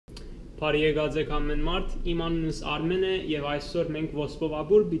Բարի եկած եք ամեն մարդ, իմ անունս Armen է եւ այսօր մենք ոսպով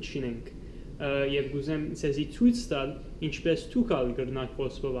ապուր բիչինենք եւ գուզեմ ցեզի ցույց տալ ինչպես դուք ալ կրնաք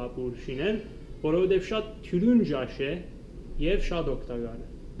ոսպով ապուր շինել, որովհետեւ շատ թյուրուն ջաշ է եւ շատ օգտակար է։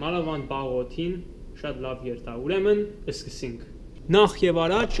 Մանավանդ բաղոթին շատ լավ երթա։ Ուրեմն սկսենք։ Նախ եւ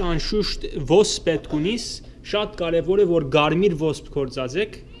առաջ անշուշտ ոսպ պետք ունիս, շատ կարեւոր է որ գարմիր ոսպ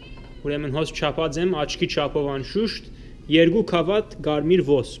գործածեք։ Ուրեմն հոս չափած եմ աչքի չափով անշուշտ 2 քավատ գարմիր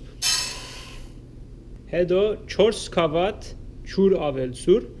ոսպ։ Հետո 4 քավատ ջուր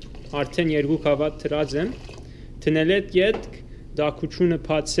ավելցուր, արդեն 2 քավատ դրած եմ։ Տնել եք յետք, դակուչունը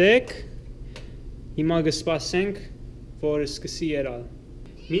բացեք։ Հիմա կսպասենք, որ սկսի երալ։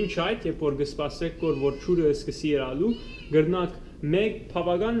 Մինչ այդ, երբ որ կսպասեք, որ ջուրը սկսի երալու, կրնաք մեկ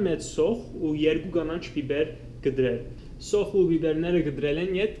բավական մեծ սոխ ու 2 կանաչ բիբեր կդրել։ Սոխ ու բիբերները կդրել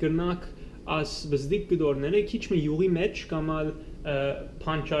են, յետ կրնաք աս բզդիկ կդորները քիչ մի յուղի մեջ կամ ալ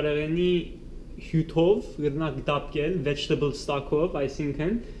փանչարեղենի հյութով կրնաք դապկել, vegetable stock-ով,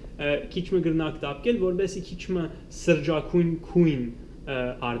 այսինքն քիչ մի կրնաք դապկել, որովհետեւ քիչ մի սրճակույն քույն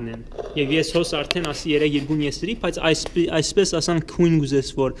առնեն։ Եվ ես հոս արդեն ասի 3-2 եսրի, բայց այսպես ասան քույն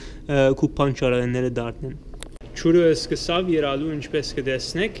գուզես որ քու փանչարեղենները դառնեն։ Ջուրը սկսավ երալու, ինչպես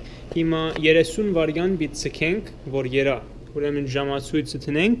կտեսնեք, հիմա 30 վայրկյան պիտի ցկենք, որ երա։ Ուրեմն ժամացույցը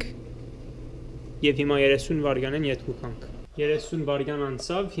տնենք եւ հիմա 30 վայրկյանեն յետքուքանք։ 30 վայրկյան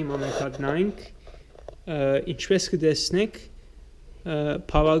անցավ, հիմա մենք հատնայինք, ինչպես կտեսնեք,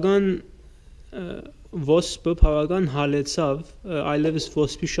 բավական ոսպը բավական հալեցավ, այլևս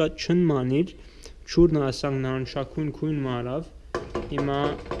ոսպի շատ չնմանիր, ջուրն ասանք նանշակույն քույն մարավ։ Հիմա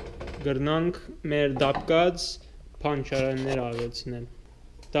կրնանք մեր դապկած փանչարեղենները ավելցնել։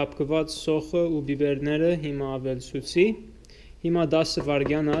 Դապկված սոխը ու բիբերները հիմա ավելցուցի։ Հիմա 10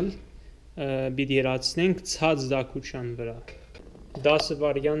 վայրկյան ալ պիտի երացնենք ցած դակուչան վրա։ 10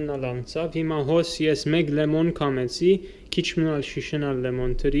 վայրկյանն ալ անցավ։ Հիմա հոս ես 1 լեմոն կամեցի, քիչ մնալ շիշենալ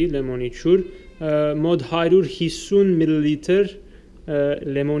լեմոն տրի, լեմոնի ջուր, մոտ 150 մլ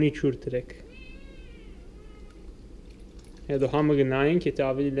լեմոնի ջուր դրեք։ Հետո համը գնայինք, եթե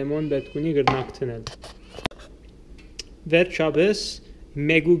ավելի լեմոն պետք ունի կրնաք տնել։ Վերջապես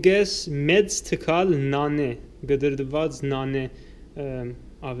մեգուգես մեծ թքալ նանե, գդրդված նանե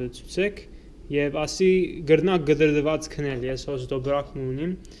ավելցուցեք եւ ասի կրնաք գդրդված քնել, ես հոս դոբրակն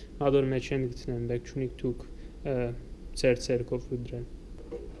ունիմ, ադոր մեջ են գտնեմ, բեք չունիք դուք ծեր ցերկով ուդրեն։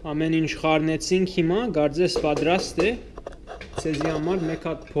 Ամեն ինչ խառնեցինք հիմա, գարձես պատրաստ է, ցեզի համար մեկ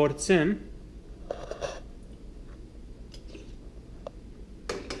հատ փորձեմ։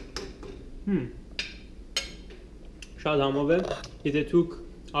 Շատ համով է, եթե դուք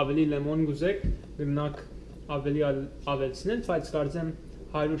ավելի լեմոն գուզեք, կրնաք ավելի ավելցնել, բայց կարծեմ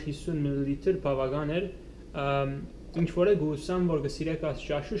 150 մլ բավական էր, ինչ որ է գուսամ, որ կսիրեք աս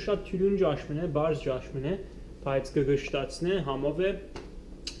ջաշը, շատ թյուրուն ջաշմն է, բարձ ջաշմն է, բայց կգշտացնե, համով է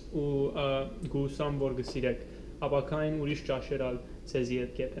ու գուսամ, որ կսիրեք, ապակային ուրիշ ջաշեր ալ ցեզի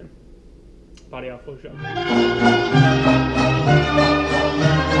հետ կեպեմ։ Բարի ախորժակ։